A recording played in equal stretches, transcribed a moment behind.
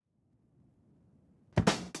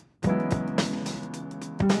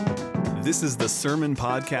This is the Sermon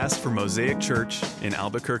Podcast for Mosaic Church in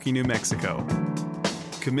Albuquerque, New Mexico.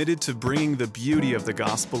 Committed to bringing the beauty of the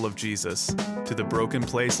gospel of Jesus to the broken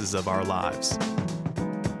places of our lives.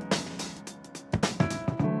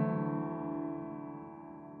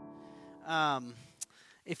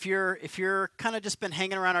 If you're kind of just been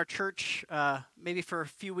hanging around our church, maybe for a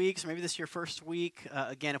few weeks, maybe this is your first week.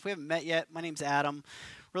 Again, if we haven't met yet, my name's Adam.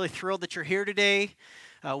 Really thrilled that you're here today.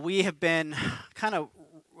 We have been kind of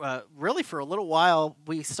really for a little while.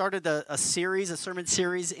 We started a sermon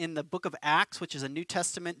series in the book of Acts, which is a New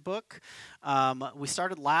Testament book. We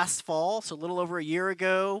started last fall, so a little over a year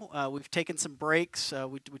ago. We've taken some breaks.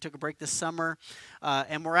 We took a break this summer,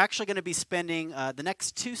 and we're actually going to be spending the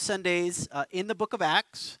next 2 Sundays in the book of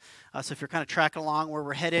Acts. So if you're kind of tracking along where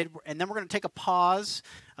we're headed, and then we're going to take a pause.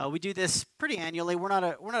 We do this pretty annually. We're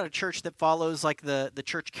not a church that follows like the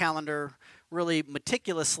church calendar really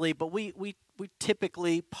meticulously, but we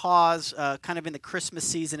typically pause kind of in the Christmas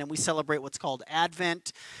season, and we celebrate what's called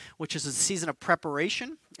Advent, which is a season of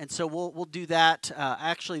preparation. And so we'll do that. I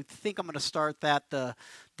actually think I'm going to start that the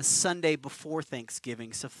Sunday before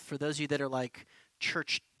Thanksgiving. So for those of you that are like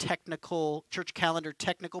church calendar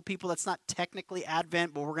technical people, that's not technically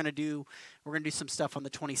Advent, but we're gonna do some stuff on the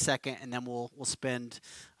 22nd, and then we'll spend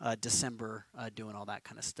December doing all that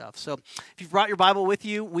kind of stuff. So if you've brought your Bible with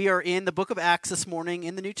you, we are in the book of Acts this morning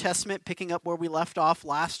in the New Testament, picking up where we left off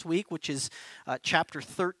last week, which is chapter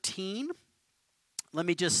 13. Let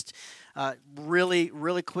me just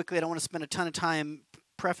really quickly, I don't want to spend a ton of time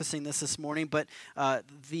prefacing this morning, but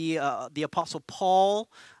the Apostle Paul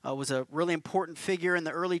was a really important figure in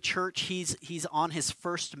the early church. He's on his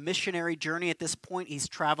first missionary journey at this point. He's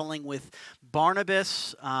traveling with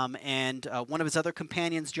Barnabas, and one of his other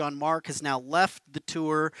companions, John Mark, has now left the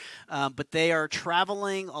tour, but they are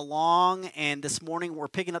traveling along, and this morning we're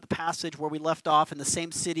picking up the passage where we left off in the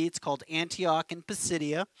same city. It's called Antioch in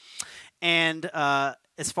Pisidia, and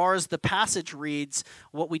as far as the passage reads,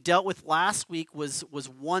 what we dealt with last week was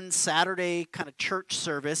one Saturday kind of church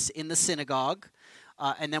service in the synagogue.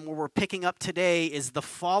 And then what we're picking up today is the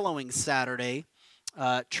following Saturday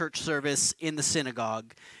church service in the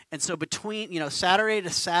synagogue. And so between Saturday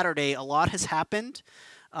to Saturday, a lot has happened.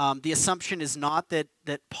 The assumption is not that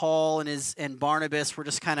Paul and Barnabas were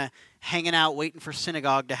just kind of hanging out waiting for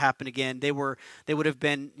synagogue to happen again. They would have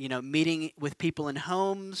been meeting with people in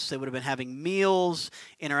homes. They would have been having meals,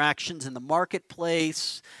 interactions in the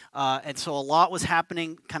marketplace, and so a lot was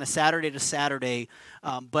happening kind of Saturday to Saturday.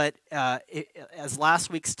 But as last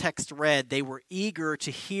week's text read, they were eager to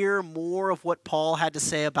hear more of what Paul had to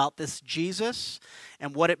say about this Jesus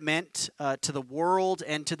and what it meant to the world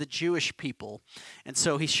and to the Jewish people. And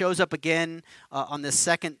so he shows up again on this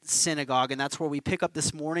second synagogue, and that's where we pick up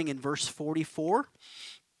this morning in verse 44.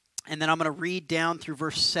 And then I'm going to read down through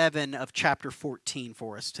verse 7 of chapter 14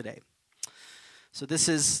 for us today. So this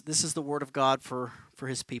is the word of God for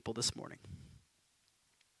his people this morning.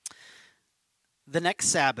 The next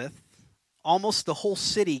Sabbath, almost the whole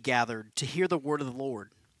city gathered to hear the word of the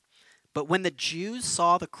Lord. But when the Jews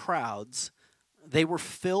saw the crowds, they were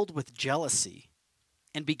filled with jealousy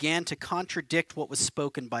and began to contradict what was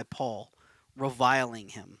spoken by Paul, reviling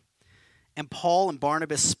him. And Paul and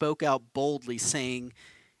Barnabas spoke out boldly, saying,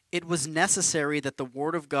 "It was necessary that the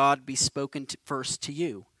word of God be spoken first to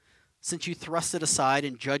you. Since you thrust it aside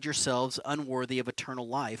and judge yourselves unworthy of eternal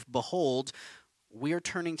life, behold, we are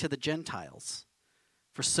turning to the Gentiles.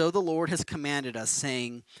 For so the Lord has commanded us,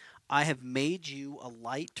 saying, I have made you a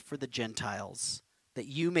light for the Gentiles, that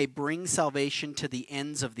you may bring salvation to the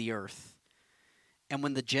ends of the earth." And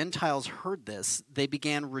when the Gentiles heard this, they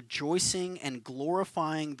began rejoicing and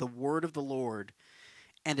glorifying the word of the Lord,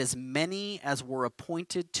 and as many as were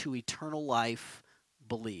appointed to eternal life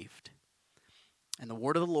believed. And the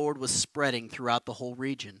word of the Lord was spreading throughout the whole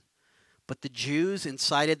region. But the Jews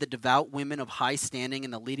incited the devout women of high standing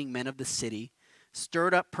and the leading men of the city,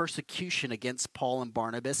 stirred up persecution against Paul and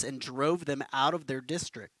Barnabas, and drove them out of their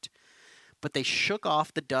district. But they shook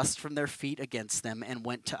off the dust from their feet against them and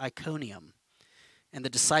went to Iconium. And the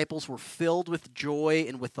disciples were filled with joy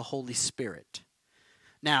and with the Holy Spirit.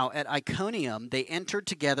 Now, at Iconium, they entered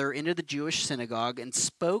together into the Jewish synagogue and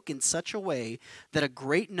spoke in such a way that a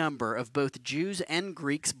great number of both Jews and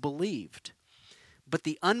Greeks believed. But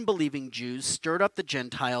the unbelieving Jews stirred up the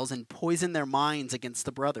Gentiles and poisoned their minds against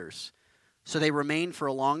the brothers. So they remained for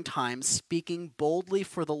a long time, speaking boldly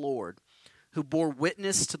for the Lord, who bore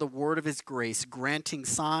witness to the word of his grace, granting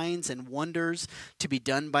signs and wonders to be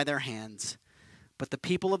done by their hands. But the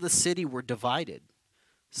people of the city were divided.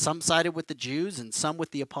 Some sided with the Jews and some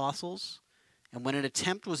with the apostles. And when an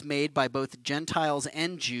attempt was made by both Gentiles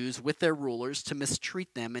and Jews with their rulers to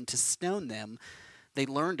mistreat them and to stone them, they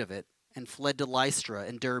learned of it and fled to Lystra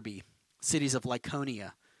and Derbe, cities of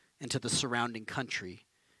Lycaonia, and to the surrounding country.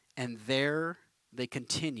 And there they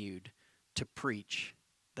continued to preach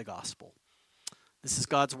the gospel. This is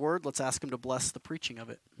God's word. Let's ask him to bless the preaching of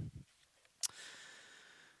it.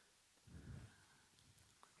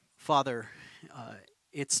 Father,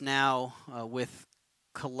 it's now with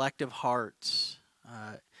collective hearts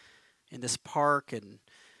in this park, and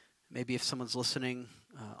maybe if someone's listening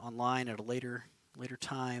online at a later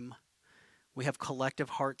time, we have collective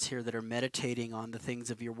hearts here that are meditating on the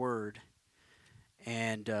things of your word,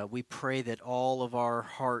 and we pray that all of our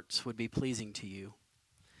hearts would be pleasing to you.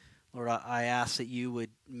 Lord, I ask that you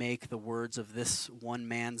would make the words of this one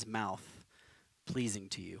man's mouth pleasing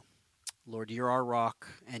to you. Lord, you're our rock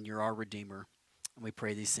and you're our Redeemer, and we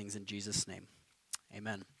pray these things in Jesus' name.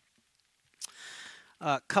 Amen.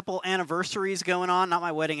 A couple anniversaries going on, not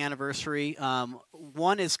my wedding anniversary.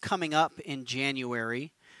 One is coming up in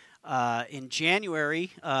January. In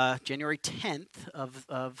January 10th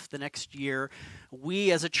of the next year,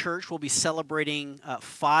 we as a church will be celebrating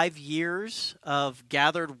 5 years of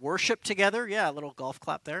gathered worship together. Yeah, a little golf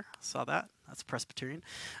clap there. Saw that. That's Presbyterian.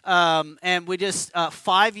 And we just,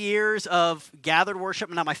 5 years of gathered worship.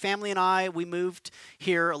 Now, my family and I, we moved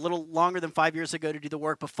here a little longer than 5 years ago to do the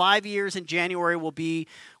work. But 5 years in January will be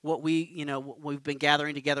what we've been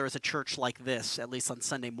gathering together as a church like this, at least on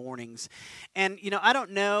Sunday mornings. And, I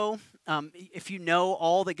don't know if you know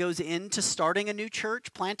all that goes into starting a new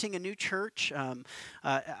church, planting a new church.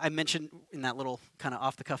 I mentioned in that little kind of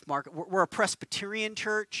off-the-cuff mark, we're a Presbyterian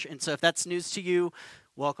church. And so if that's news to you,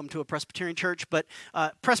 welcome to a Presbyterian church. But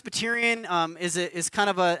Presbyterian is kind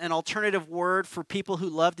of an alternative word for people who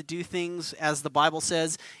love to do things, as the Bible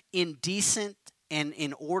says, in decent and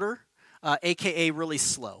in order, a.k.a. really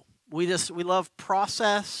slow. We love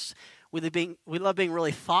process. We love being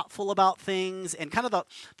really thoughtful about things, and kind of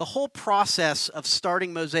the whole process of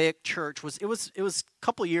starting Mosaic Church was a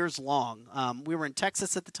couple years long. We were in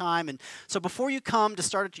Texas at the time, and so before you come to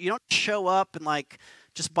start, you don't show up and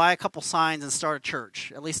just buy a couple signs and start a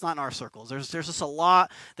church, at least not in our circles. There's just a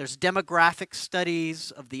lot. There's demographic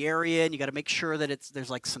studies of the area, and you got to make sure that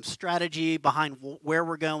there's some strategy behind where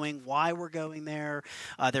we're going, why we're going there.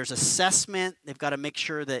 There's assessment. They've got to make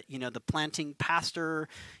sure that the planting pastor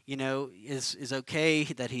is okay,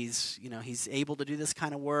 that he's able to do this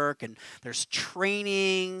kind of work. And there's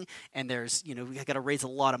training, and there's we've got to raise a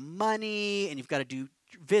lot of money, and you've got to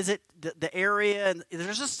visit the area, and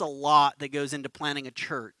there's just a lot that goes into planning a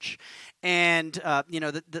church. And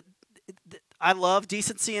I love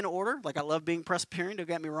decency and order. I love being Presbyterian, don't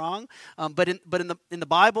get me wrong. But in the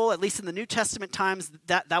Bible, at least in the New Testament times,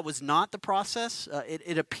 that was not the process.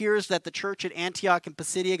 It appears that the church at Antioch and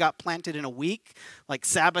Pisidia got planted in a week, like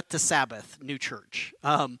Sabbath to Sabbath, new church.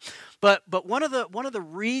 But one of the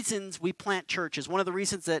reasons we plant churches, one of the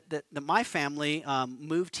reasons that my family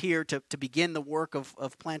moved here to begin the work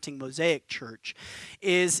of planting Mosaic Church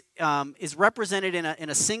is represented in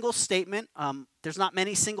a single statement. There's not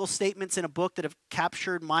many single statements in a book that have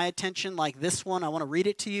captured my attention like this one. I want to read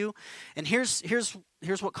it to you. And here's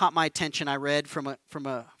what caught my attention. I read from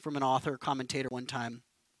an author, commentator one time.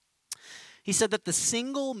 He said that the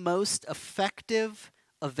single most effective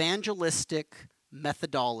evangelistic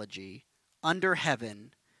methodology under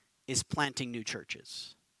heaven is planting new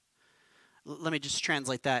churches. Let me just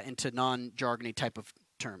translate that into non-jargony type of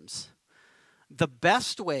terms. The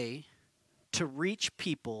best way to reach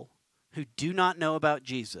people who do not know about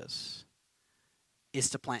Jesus is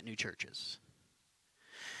to plant new churches.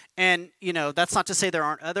 And, that's not to say there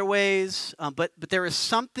aren't other ways, but there is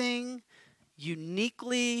something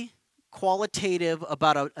uniquely qualitative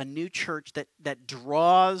about a new church that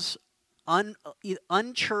draws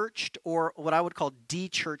unchurched, or what I would call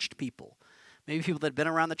de-churched people. Maybe people that have been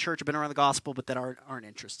around the church, have been around the gospel, but that aren't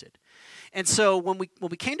interested. And so when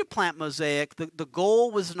we came to plant Mosaic, the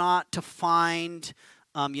goal was not to find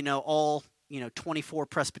all 24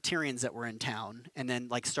 Presbyterians that were in town and then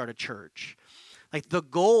start a church. The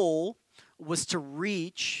goal was to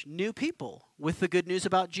reach new people with the good news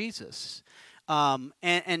about Jesus.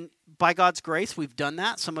 And by God's grace, we've done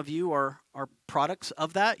that. Some of you are products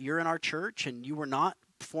of that. You're in our church, and you were not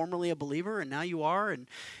formerly a believer, and now you are. And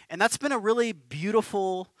that's been a really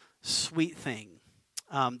beautiful, sweet thing.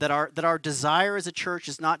 That our desire as a church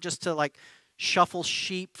is not just to shuffle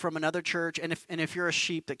sheep from another church, and if you're a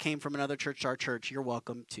sheep that came from another church to our church, you're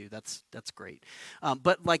welcome too. That's great.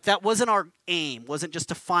 But that wasn't our aim. Wasn't just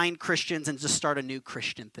to find Christians and just start a new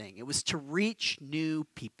Christian thing. It was to reach new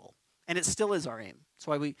people, and it still is our aim. That's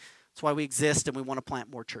That's why we exist, and we want to plant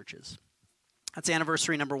more churches. That's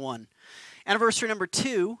anniversary number 1. Anniversary number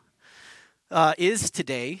 2 is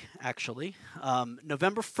today, actually.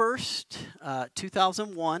 November 1st,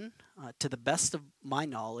 2001, to the best of my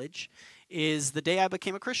knowledge, is the day I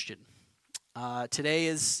became a Christian. Today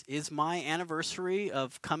is my anniversary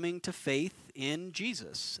of coming to faith in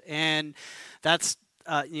Jesus. And that's,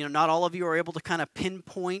 not all of you are able to kind of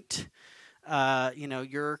pinpoint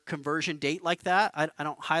your conversion date like that. I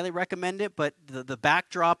don't highly recommend it, but the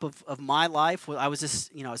backdrop of my life, I was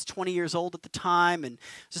just, I was 20 years old at the time and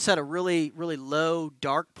just at a really, really low,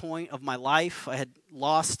 dark point of my life. I had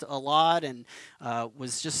lost a lot and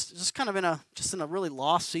was just kind of in a really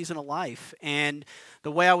lost season of life. And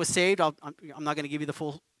the way I was saved, I'm not going to give you the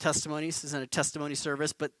full testimony. This isn't a testimony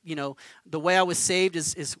service, but the way I was saved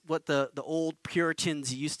is what the old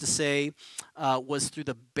Puritans used to say was through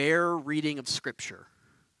the bare reading of Scripture.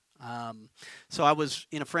 So I was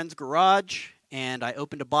in a friend's garage and I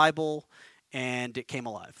opened a Bible and it came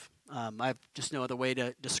alive. I have just no other way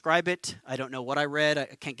to describe it. I don't know what I read. I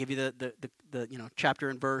can't give you the chapter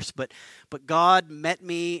and verse, but God met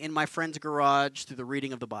me in my friend's garage through the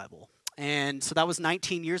reading of the Bible. And so that was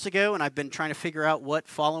 19 years ago, and I've been trying to figure out what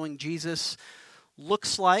following Jesus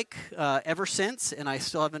looks like ever since, and I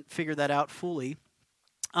still haven't figured that out fully.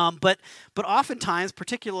 But oftentimes,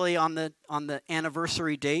 particularly on the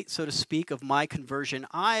anniversary date, so to speak, of my conversion,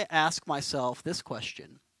 I ask myself this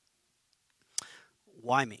question: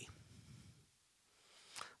 why me?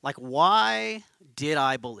 Like, why did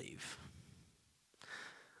I believe?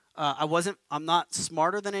 I'm not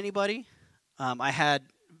smarter than anybody. I had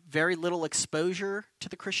very little exposure to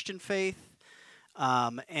the Christian faith,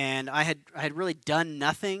 and I had really done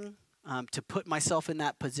nothing to put myself in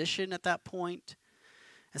that position at that point.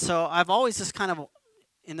 And so I've always just kind of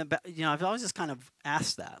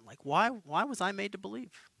asked that, like, why was I made to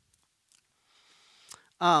believe?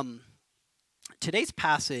 Today's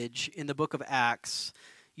passage in the book of Acts,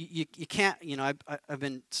 you can't, I've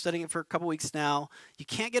been studying it for a couple weeks now. You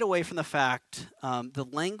can't get away from the fact, the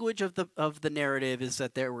language of the narrative is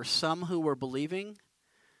that there were some who were believing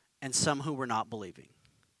and some who were not believing.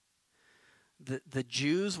 The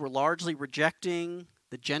Jews were largely rejecting,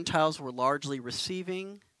 the Gentiles were largely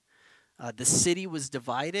receiving. The city was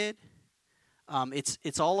divided.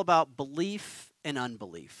 It's all about belief and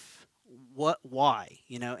unbelief. Why?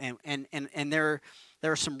 And there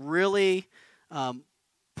are some really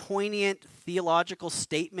poignant theological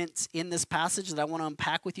statements in this passage that I want to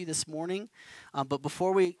unpack with you this morning. But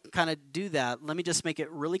before we kind of do that, let me just make it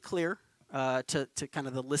really clear to kind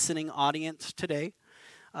of the listening audience today.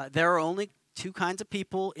 There are only two kinds of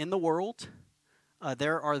people in the world.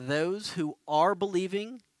 There are those who are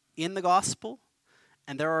believing in the gospel,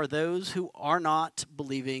 and there are those who are not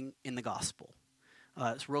believing in the gospel.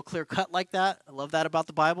 It's real clear cut like that. I love that about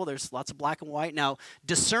the Bible. There's lots of black and white. Now,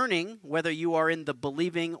 discerning whether you are in the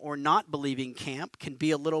believing or not believing camp can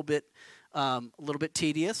be a little bit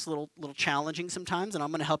tedious, a little challenging sometimes, and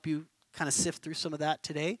I'm going to help you kind of sift through some of that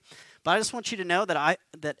today. But I just want you to know that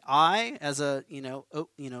I as a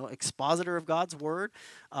expositor of God's word,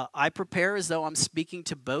 I prepare as though I'm speaking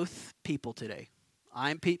to both people today.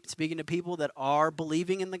 I'm speaking to people that are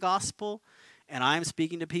believing in the gospel, and I'm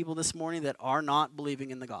speaking to people this morning that are not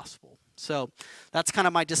believing in the gospel. So that's kind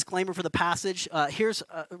of my disclaimer for the passage. Here's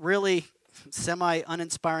really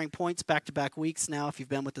semi-uninspiring points, back-to-back weeks now, if you've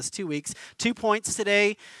been with us 2 weeks. 2 points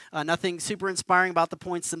today, nothing super inspiring about the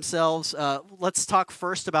points themselves. Let's talk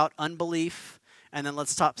first about unbelief, and then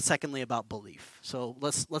let's talk secondly about belief. So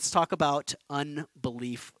let's talk about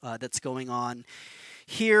unbelief that's going on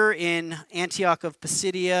here in Antioch of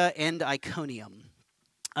Pisidia and Iconium.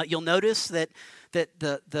 You'll notice that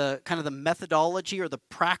the kind of the methodology or the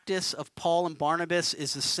practice of Paul and Barnabas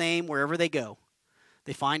is the same wherever they go.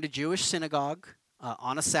 They find a Jewish synagogue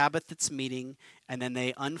on a Sabbath that's meeting, and then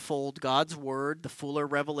they unfold God's word, the fuller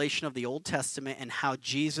revelation of the Old Testament, and how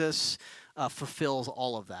Jesus fulfills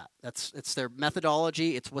all of that. It's their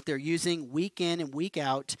methodology. It's what they're using week in and week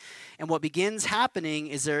out. And what begins happening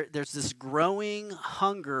is there's this growing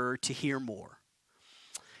hunger to hear more.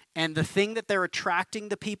 And the thing that they're attracting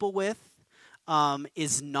the people with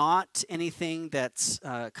is not anything that's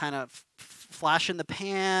kind of flash in the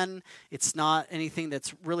pan. It's not anything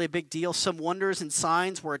that's really a big deal. Some wonders and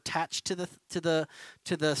signs were attached to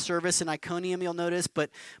the service in Iconium, you'll notice. But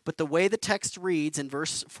the way the text reads in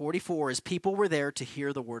verse 44 is people were there to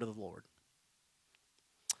hear the word of the Lord.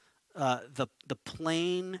 The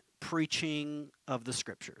plain preaching of the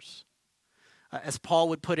scriptures. As Paul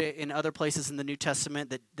would put it in other places in the New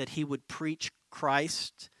Testament, that he would preach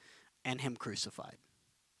Christ and him crucified.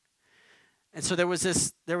 And so there was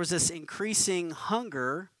this increasing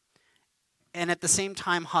hunger and at the same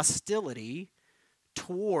time hostility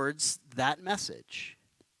towards that message.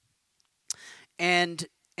 And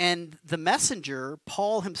the messenger,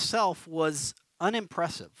 Paul himself, was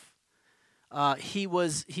unimpressive. He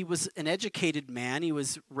was an educated man. He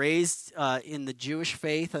was raised in the Jewish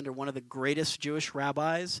faith under one of the greatest Jewish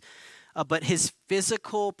rabbis. But his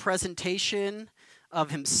physical presentation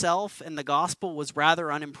of himself and the gospel was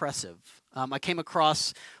rather unimpressive. I came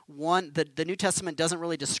across the New Testament doesn't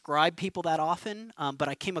really describe people that often, but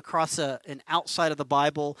I came across an outside of the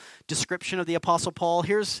Bible description of the Apostle Paul.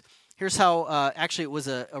 Here's how, actually it was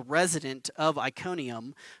a resident of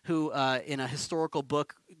Iconium who, in a historical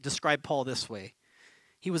book, described Paul this way.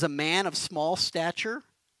 He was a man of small stature,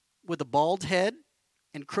 with a bald head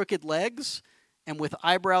and crooked legs, and with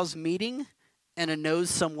eyebrows meeting and a nose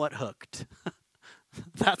somewhat hooked.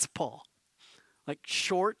 That's Paul. Like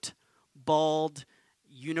short, bald,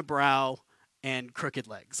 unibrow, and crooked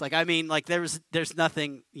legs. Like, I mean, like there's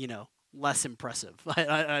nothing, less impressive,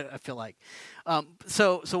 I feel like.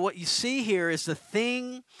 So what you see here is the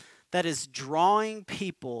thing that is drawing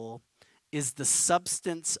people is the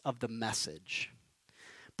substance of the message.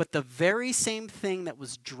 But the very same thing that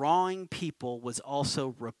was drawing people was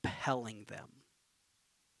also repelling them.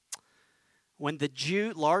 When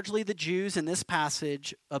largely the Jews in this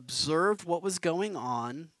passage observed what was going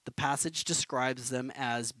on, the passage describes them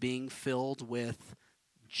as being filled with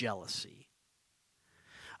jealousy.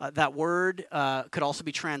 That word could also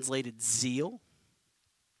be translated zeal.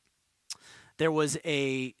 There was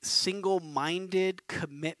a single-minded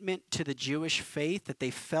commitment to the Jewish faith that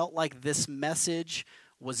they felt like this message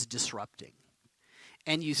was disrupting.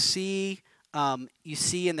 And you see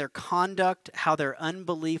in their conduct how their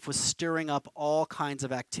unbelief was stirring up all kinds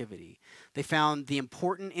of activity. They found the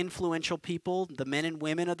important, influential people, the men and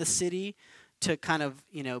women of the city, to kind of,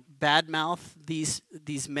 badmouth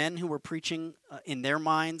these men who were preaching, in their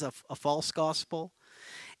minds, a false gospel.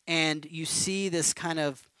 And you see this kind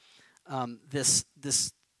of, this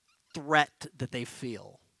threat that they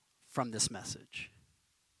feel from this message.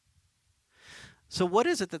 So what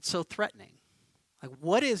is it that's so threatening? Like,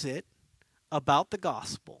 what is it about the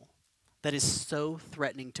gospel that is so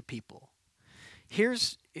threatening to people?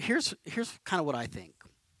 Here's kind of what I think.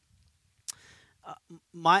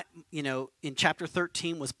 In chapter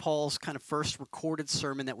 13 was Paul's kind of first recorded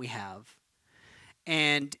sermon that we have.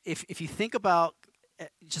 And if you think about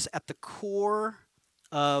just at the core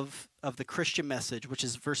of the Christian message, which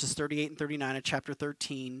is verses 38 and 39 of chapter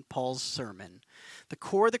 13, Paul's sermon, the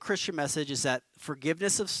core of the Christian message is that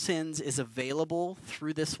forgiveness of sins is available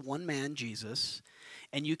through this one man, Jesus,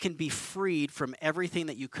 and you can be freed from everything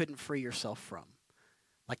that you couldn't free yourself from.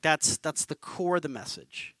 Like that's the core of the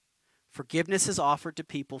message. Forgiveness is offered to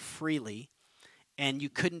people freely, and you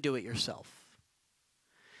couldn't do it yourself.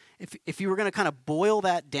 If you were going to kind of boil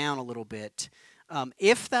that down a little bit,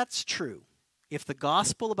 if that's true, if the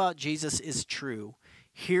gospel about Jesus is true,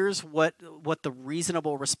 here's what the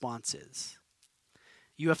reasonable response is.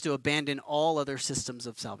 You have to abandon all other systems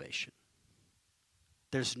of salvation.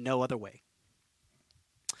 There's no other way.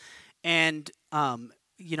 And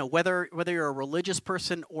whether you're a religious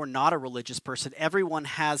person or not a religious person, everyone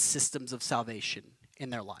has systems of salvation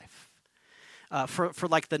in their life. For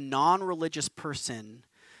like the non-religious person,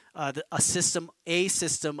 a system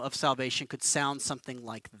of salvation could sound something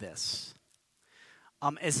like this.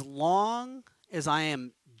 As long as I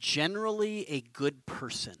am generally a good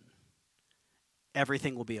person,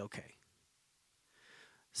 everything will be okay.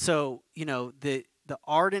 So, the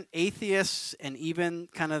ardent atheists and even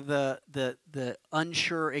kind of the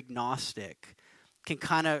unsure agnostic can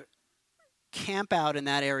kind of camp out in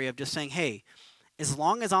that area of just saying, hey, as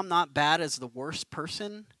long as I'm not bad as the worst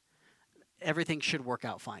person, everything should work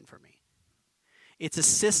out fine for me. It's a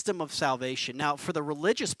system of salvation. Now, for the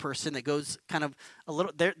religious person that goes kind of a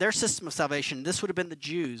little, their system of salvation, this would have been the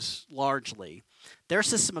Jews largely. Their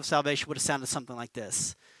system of salvation would have sounded something like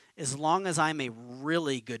this. As long as I'm a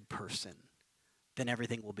really good person, then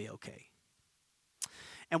everything will be okay.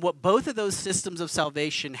 And what both of those systems of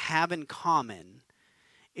salvation have in common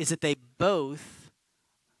is that they both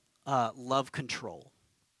love control.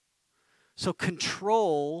 So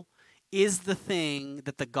control is the thing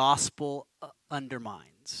that the gospel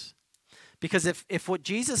undermines. Because if what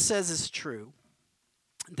Jesus says is true,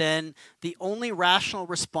 then the only rational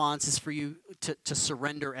response is for you to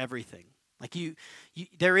surrender everything. Like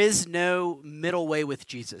there is no middle way with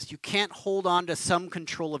Jesus. You can't hold on to some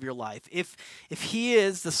control of your life. If he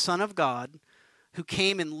is the Son of God who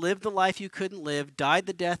came and lived the life you couldn't live, died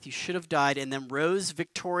the death you should have died, and then rose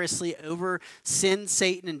victoriously over sin,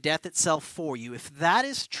 Satan, and death itself for you. If that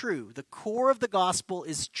is true, the core of the gospel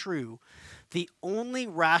is true, the only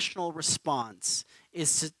rational response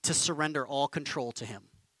is to surrender all control to him.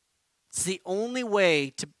 It's the only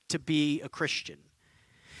way to be a Christian.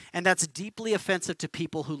 And that's deeply offensive to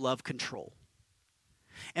people who love control.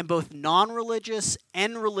 And both non-religious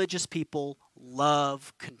and religious people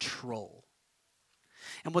love control.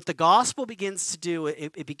 And what the gospel begins to do,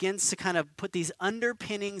 it begins to kind of put these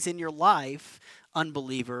underpinnings in your life,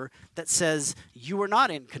 unbeliever, that says you are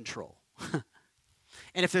not in control.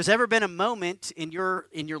 And if there's ever been a moment in your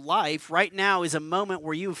life, right now is a moment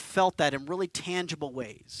where you've felt that in really tangible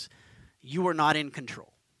ways. You are not in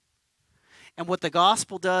control. And what the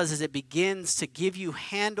gospel does is it begins to give you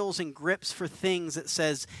handles and grips for things that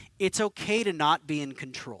says it's okay to not be in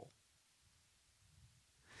control.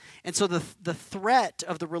 And so the threat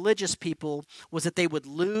of the religious people was that they would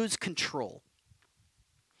lose control.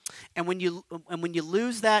 And when you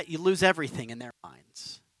lose that, you lose everything in their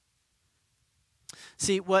minds.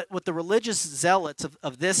 See, what the religious zealots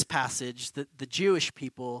of this passage, the Jewish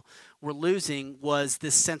people, were losing was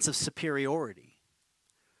this sense of superiority.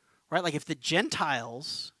 Right? Like if the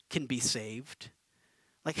Gentiles can be saved,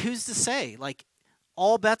 like who's to say? Like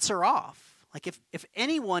all bets are off. Like if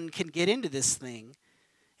anyone can get into this thing,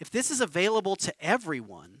 if this is available to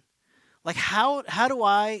everyone, like how do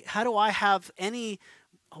I have any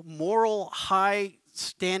moral high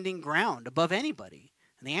standing ground above anybody?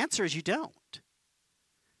 And the answer is you don't.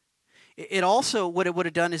 It also, what it would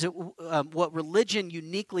have done is what religion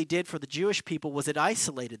uniquely did for the Jewish people was it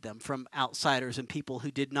isolated them from outsiders and people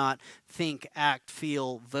who did not think, act,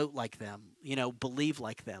 feel, vote like them, believe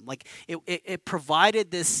like them. Like it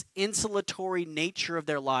provided this insulatory nature of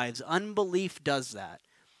their lives. Unbelief does that.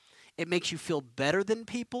 It makes you feel better than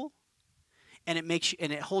people, and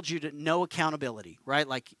it holds you to no accountability, right?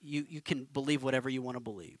 Like you can believe whatever you want to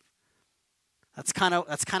believe. That's kind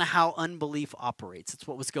of how unbelief operates. It's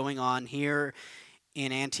what was going on here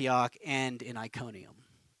in Antioch and in Iconium.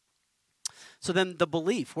 So then the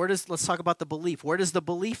belief, let's talk about the belief. Where does the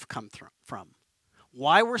belief come from?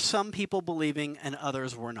 Why were some people believing and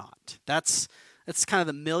others were not? That's kind of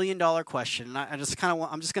the $1 million question. And I'm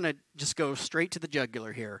just going to go straight to the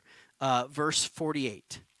jugular here. Verse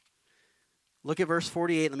 48. Look at verse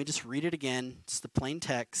 48. Let me just read it again. It's the plain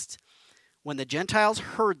text. When the Gentiles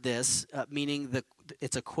heard this, meaning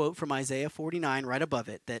it's a quote from Isaiah 49 right above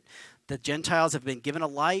it, that the Gentiles have been given a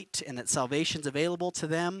light and that salvation's available to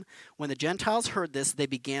them. When the Gentiles heard this, they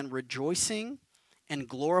began rejoicing and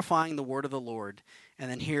glorifying the word of the Lord. And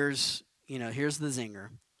then here's the zinger.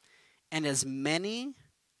 And as many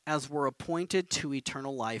as were appointed to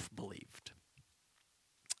eternal life believed.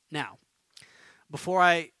 Now, before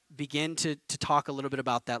I begin to talk a little bit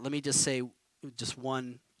about that, let me just say just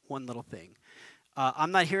one little thing.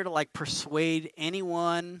 I'm not here to persuade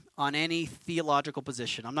anyone on any theological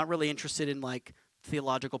position. I'm not really interested in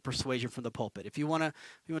theological persuasion from the pulpit. If you want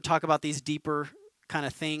to talk about these deeper kind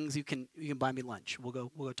of things, you can buy me lunch. We'll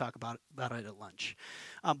go talk about it at lunch.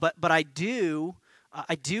 But I do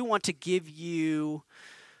want to give you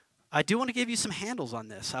some handles on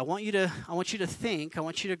this. I want you to think. I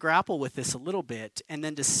want you to grapple with this a little bit, and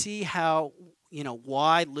then to see how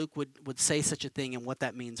why Luke would say such a thing and what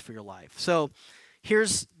that means for your life. So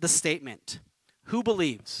here's the statement. Who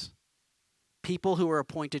believes? People who are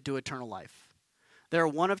appointed to eternal life. There are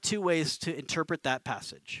one of two ways to interpret that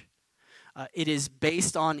passage. It is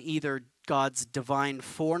based on either God's divine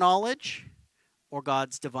foreknowledge or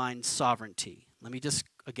God's divine sovereignty. Let me just,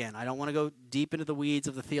 again, I don't want to go deep into the weeds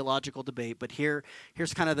of the theological debate, but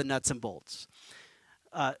here's kind of the nuts and bolts.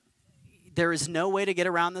 There is no way to get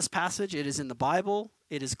around this passage. It is in the Bible.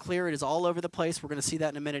 It is clear. It is all over the place. We're going to see that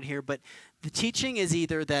in a minute here. But the teaching is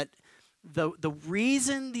either that the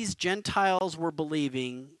reason these Gentiles were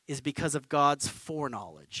believing is because of God's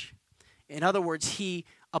foreknowledge. In other words, he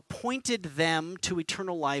appointed them to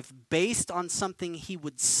eternal life based on something he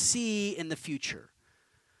would see in the future.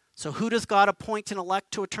 So who does God appoint and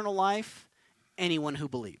elect to eternal life? Anyone who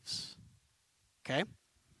believes. Okay?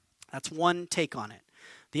 That's one take on it.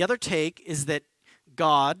 The other take is that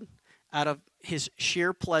God, out of his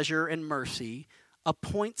sheer pleasure and mercy,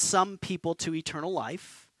 appoints some people to eternal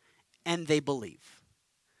life, and they believe.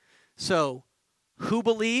 So, who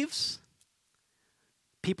believes?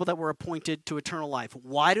 People that were appointed to eternal life.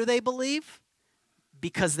 Why do they believe?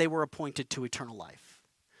 Because they were appointed to eternal life.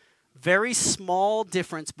 Very small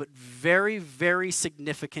difference, but very, very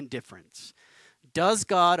significant difference. Does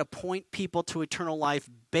God appoint people to eternal life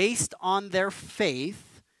based on their faith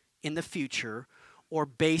in the future, or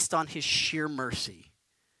based on his sheer mercy.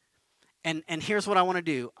 And here's what I want to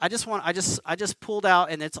do. I just pulled out,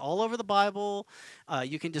 and it's all over the Bible.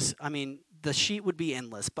 You can just, the sheet would be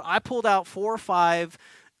endless. But I pulled out 4 or 5,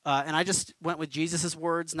 and I just went with Jesus'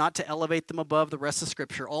 words, not to elevate them above the rest of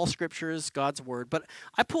Scripture. All Scripture is God's word. But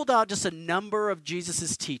I pulled out just a number of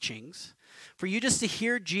Jesus' teachings for you just to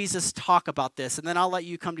hear Jesus talk about this, and then I'll let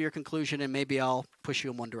you come to your conclusion, and maybe I'll push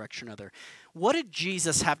you in one direction or another. What did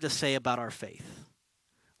Jesus have to say about our faith?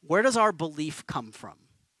 Where does our belief come from?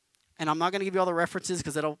 And I'm not going to give you all the references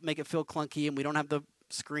because that'll make it feel clunky, and we don't have the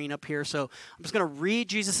screen up here. So I'm just going to read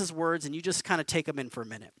Jesus' words, and you just kind of take them in for a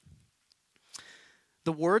minute.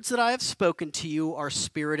 The words that I have spoken to you are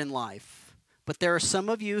spirit and life, but there are some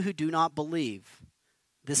of you who do not believe.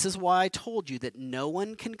 This is why I told you that no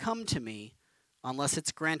one can come to me unless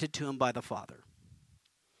it's granted to him by the Father.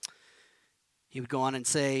 He would go on and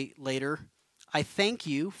say later, I thank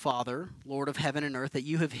you, Father, Lord of heaven and earth, that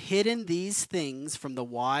you have hidden these things from the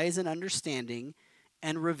wise and understanding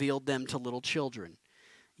and revealed them to little children.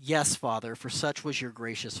 Yes, Father, for such was your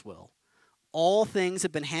gracious will. All things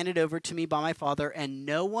have been handed over to me by my Father, and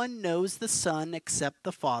no one knows the Son except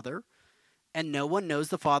the Father, and no one knows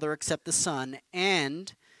the Father except the Son,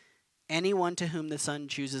 and anyone to whom the Son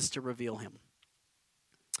chooses to reveal him.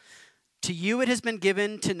 To you it has been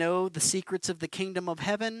given to know the secrets of the kingdom of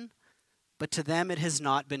heaven, but to them it has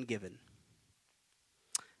not been given.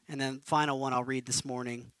 And then final one I'll read this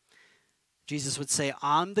morning. Jesus would say,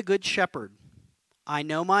 I'm the good shepherd. I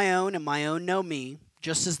know my own, and my own know me,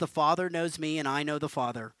 just as the Father knows me, and I know the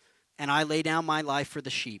Father. And I lay down my life for the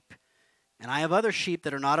sheep. And I have other sheep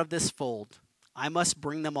that are not of this fold. I must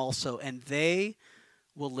bring them also, and they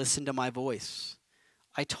will listen to my voice.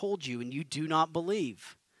 I told you, and you do not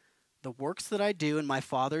believe. The works that I do in my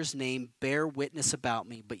Father's name bear witness about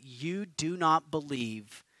me, but you do not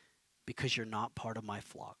believe because you're not part of my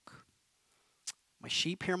flock. My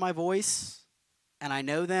sheep hear my voice, and I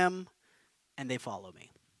know them, and they follow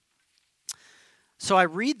me. So I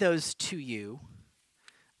read those to you,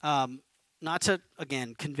 not to,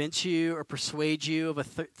 again, convince you or persuade you of a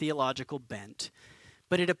theological bent,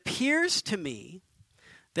 but it appears to me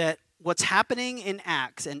that what's happening in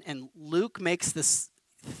Acts, and Luke makes this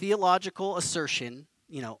theological assertion,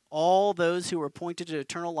 all those who were appointed to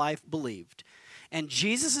eternal life believed. And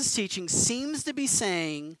Jesus' teaching seems to be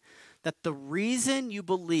saying that the reason you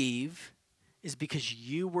believe is because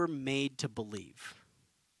you were made to believe.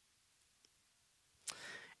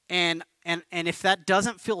 And if that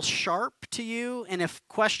doesn't feel sharp to you, and if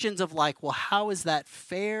questions of like, well, how is that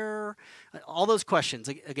fair? All those questions,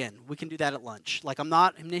 again, we can do that at lunch. Like I'm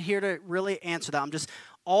not here to really answer that.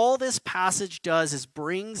 All this passage does is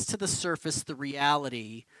brings to the surface the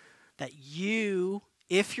reality that you,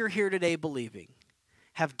 if you're here today believing,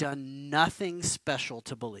 have done nothing special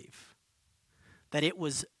to believe. That it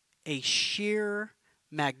was a sheer,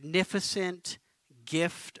 magnificent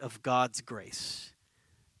gift of God's grace.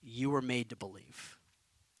 You were made to believe.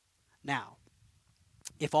 Now,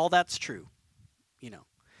 if all that's true,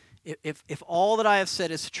 if all that I have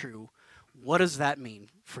said is true, what does that mean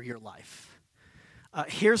for your life?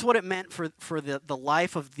 Here's what it meant for the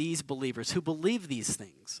life of these believers who believe these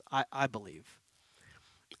things, I believe.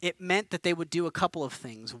 It meant that they would do a couple of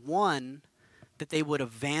things. One, that they would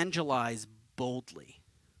evangelize boldly.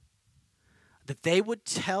 That they would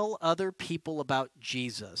tell other people about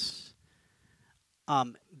Jesus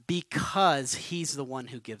because he's the one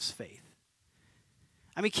who gives faith.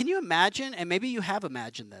 Can you imagine, and maybe you have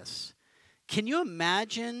imagined this, can you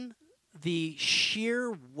imagine the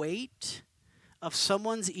sheer weight of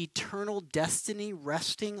someone's eternal destiny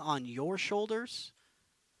resting on your shoulders?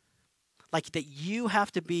 Like that you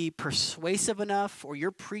have to be persuasive enough, or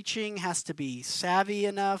your preaching has to be savvy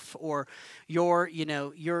enough, or your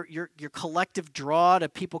collective draw to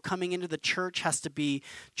people coming into the church has to be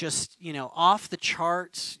just, off the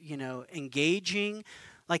charts, engaging.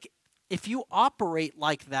 Like if you operate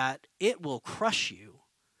like that, it will crush you.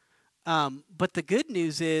 But the good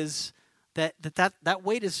news is that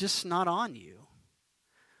weight is just not on you.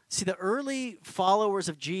 See, the early followers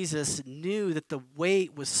of Jesus knew that the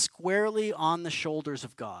weight was squarely on the shoulders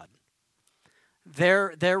of God.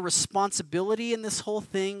 Their responsibility in this whole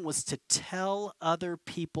thing was to tell other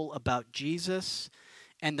people about Jesus,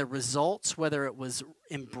 and the results, whether it was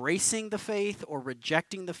embracing the faith or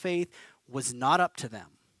rejecting the faith, was not up to them.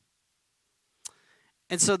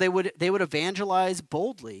 And so they would evangelize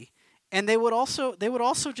boldly, and they would also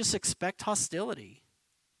just expect hostility.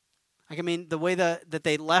 The way that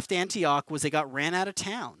they left Antioch was they got ran out of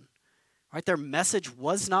town. Right? Their message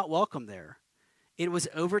was not welcome there. It was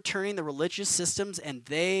overturning the religious systems, and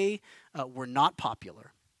they were not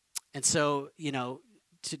popular. And so,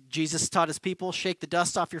 Jesus taught his people, shake the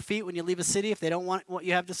dust off your feet when you leave a city. If they don't want what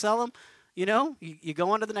you have to sell them, you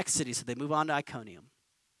go on to the next city. So they move on to Iconium.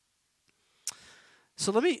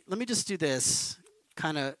 So let me just do this,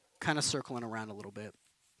 kind of circling around a little bit.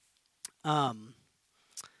 I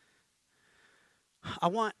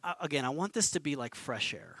want this to be like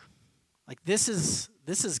fresh air. Like this is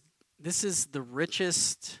the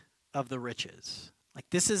richest of the riches. Like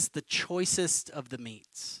this is the choicest of the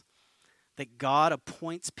meats. That God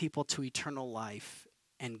appoints people to eternal life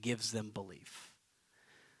and gives them belief.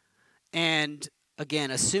 And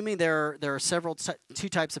again, assuming there are several two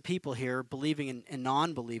types of people here, believing and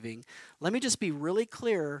non-believing, let me just be really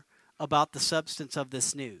clear about the substance of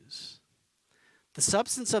this news. The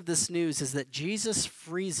substance of this news is that Jesus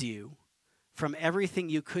frees you from everything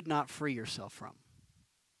you could not free yourself from.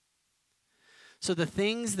 So the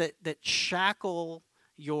things that shackle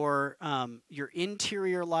your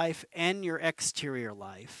interior life and your exterior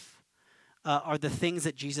life are the things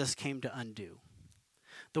that Jesus came to undo.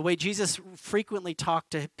 The way Jesus frequently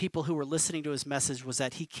talked to people who were listening to his message was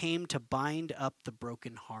that he came to bind up the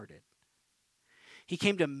brokenhearted. He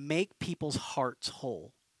came to make people's hearts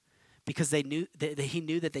whole because he knew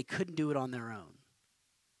that they couldn't do it on their own.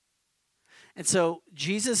 And so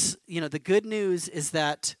Jesus, the good news is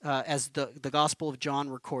that, as the Gospel of John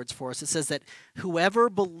records for us, it says that whoever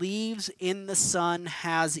believes in the Son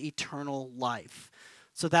has eternal life.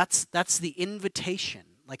 So that's the invitation.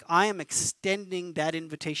 Like I am extending that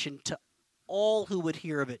invitation to all who would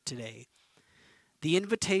hear of it today. The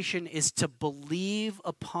invitation is to believe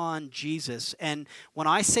upon Jesus. And when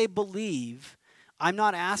I say believe, I'm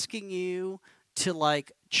not asking you to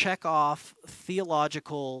check off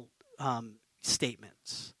theological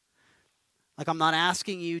statements. Like I'm not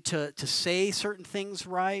asking you to say certain things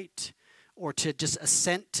right or to just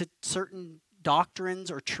assent to certain doctrines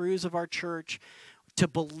or truths of our church. To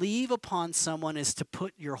believe upon someone is to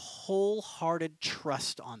put your wholehearted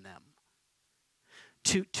trust on them.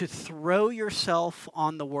 To throw yourself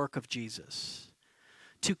on the work of Jesus.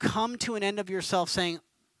 To come to an end of yourself saying,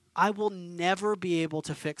 I will never be able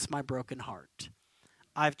to fix my broken heart.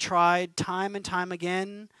 I've tried time and time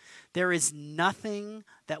again. There is nothing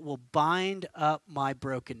that will bind up my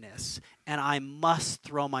brokenness, and I must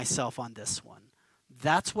throw myself on this one.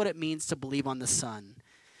 That's what it means to believe on the Son.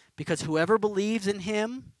 Because whoever believes in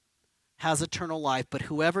him has eternal life, but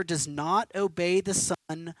whoever does not obey the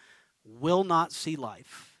Son will not see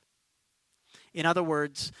life. In other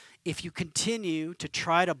words, if you continue to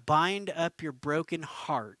try to bind up your broken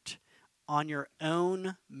heart on your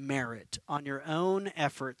own merit, on your own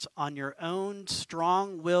efforts, on your own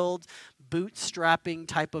strong-willed, bootstrapping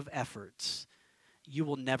type of efforts, you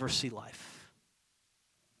will never see life.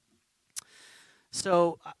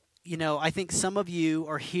 So, I think some of you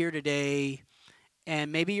are here today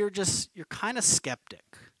and maybe you're kind of skeptic.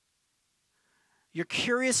 You're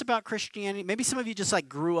curious about Christianity. Maybe some of you just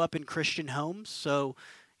grew up in Christian homes. So,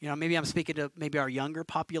 maybe I'm speaking to maybe our younger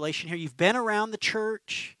population here. You've been around the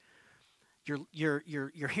church.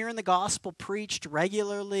 You're hearing the gospel preached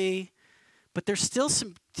regularly, but there's still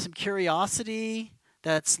some curiosity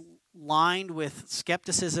that's lined with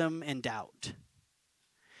skepticism and doubt.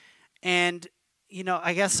 And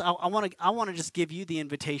I guess I want to just give you the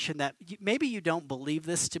invitation that maybe you don't believe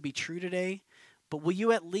this to be true today, but will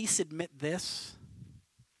you at least admit this?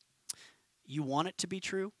 You want it to be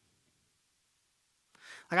true?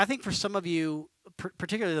 I think for some of you,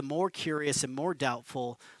 particularly the more curious and more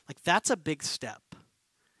doubtful, that's a big step.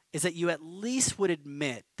 Is that you at least would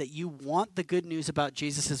admit that you want the good news about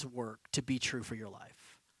Jesus' work to be true for your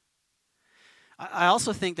life. I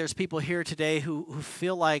also think there's people here today who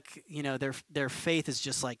feel like, their faith is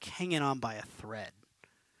just hanging on by a thread.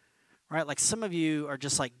 Right? Some of you are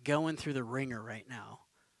just going through the ringer right now.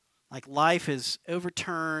 Life is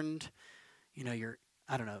overturned. You're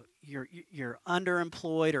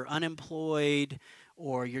underemployed or unemployed,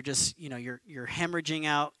 or you're just, you're hemorrhaging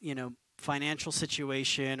out, financial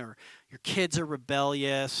situation, or your kids are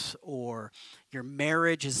rebellious, or your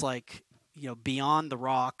marriage is beyond the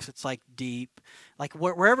rocks. It's deep,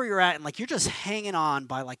 wherever you're at, and you're just hanging on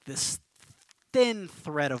by this thin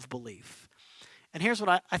thread of belief. And here's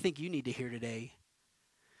what I think you need to hear today.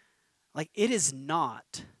 It is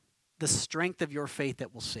not the strength of your faith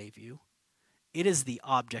that will save you. It is the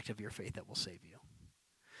object of your faith that will save you.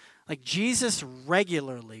 Jesus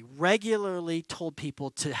regularly told people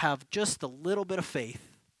to have just a little bit of faith,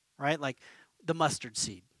 right? The mustard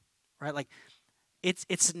seed, right?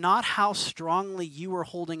 It's not how strongly you are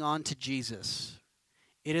holding on to Jesus.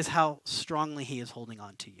 It is how strongly he is holding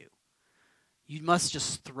on to you. You must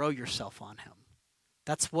just throw yourself on him.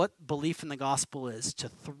 That's what belief in the gospel is, to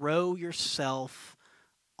throw yourself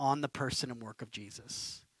on the person and work of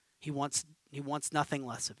Jesus. He wants nothing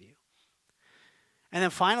less of you. And then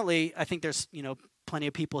finally, I think there's, plenty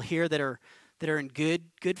of people here that are in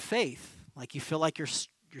good faith. Like you feel like you're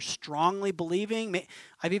strongly believing.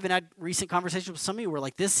 I've even had recent conversations with some of you where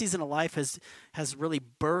like this season of life has really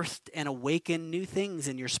birthed and awakened new things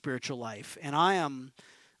in your spiritual life. And I'm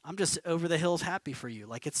just over the hills happy for you.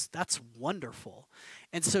 Like that's wonderful.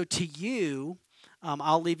 And so to you,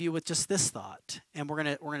 I'll leave you with just this thought. And we're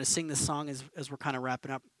gonna sing this song as we're kind of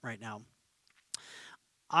wrapping up right now.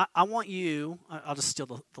 I want you, I'll just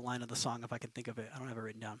steal the line of the song if I can think of it. I don't have it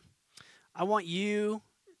written down. I want you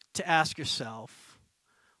to ask yourself,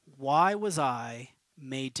 why was I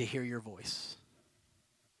made to hear your voice?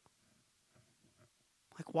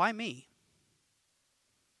 Like, why me?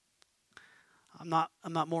 I'm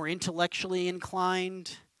not more intellectually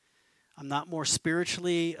inclined. I'm not more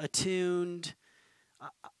spiritually attuned.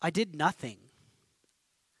 I did nothing.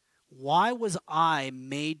 Why was I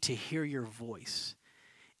made to hear your voice?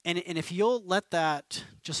 And if you'll let that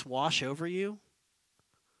just wash over you,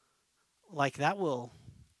 like that will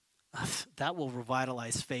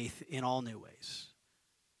revitalize faith in all new ways.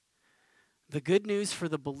 The good news for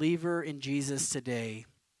the believer in Jesus today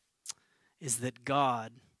is that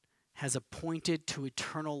God has appointed to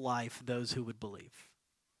eternal life those who would believe.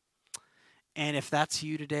 And if that's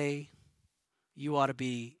you today, you ought to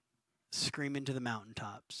be screaming to the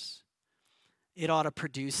mountaintops. It ought to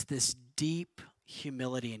produce this deep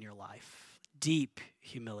humility in your life. Deep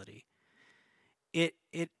humility.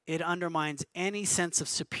 It undermines any sense of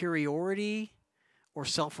superiority or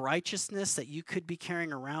self-righteousness that you could be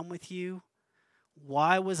carrying around with you.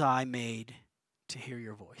 Why was I made to hear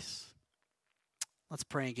your voice? Let's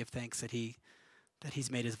pray and give thanks that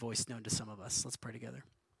he's made his voice known to some of us. Let's pray together.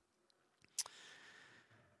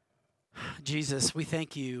 Jesus, we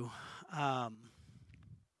thank you for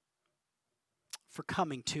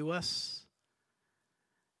coming to us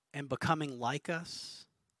and becoming like us.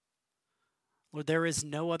 Lord, there is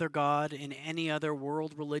no other God in any other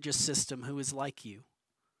world religious system who is like you.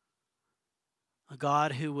 A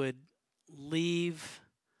God who would leave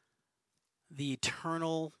the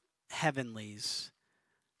eternal heavenlies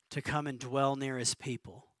to come and dwell near his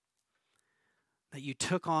people. That you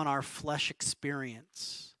took on our flesh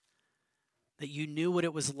experience. That you knew what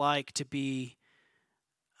it was like to be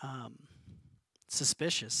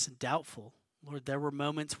suspicious and doubtful. Lord, there were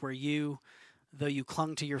moments where though you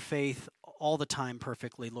clung to your faith all the time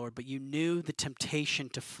perfectly, Lord, but you knew the temptation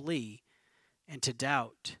to flee and to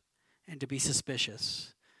doubt and to be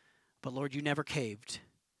suspicious. But Lord, you never caved.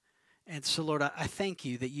 And so, Lord, I thank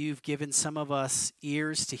you that you've given some of us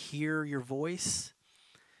ears to hear your voice.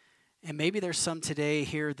 And maybe there's some today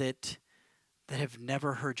here that have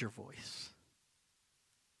never heard your voice.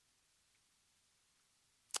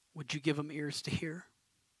 Would you give them ears to hear?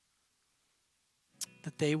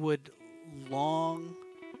 That they would long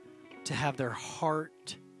to have their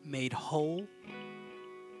heart made whole,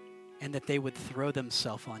 and that they would throw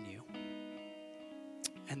themselves on you,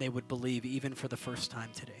 and they would believe even for the first time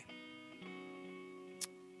today.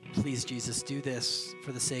 Please, Jesus, do this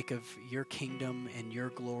for the sake of your kingdom and your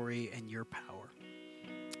glory and your power.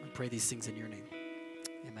 I pray these things in your name.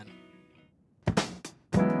 Amen.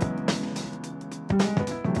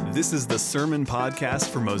 This is the Sermon Podcast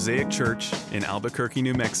for Mosaic Church in Albuquerque,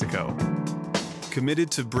 New Mexico.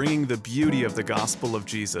 Committed to bringing the beauty of the gospel of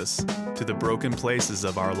Jesus to the broken places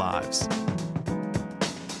of our lives.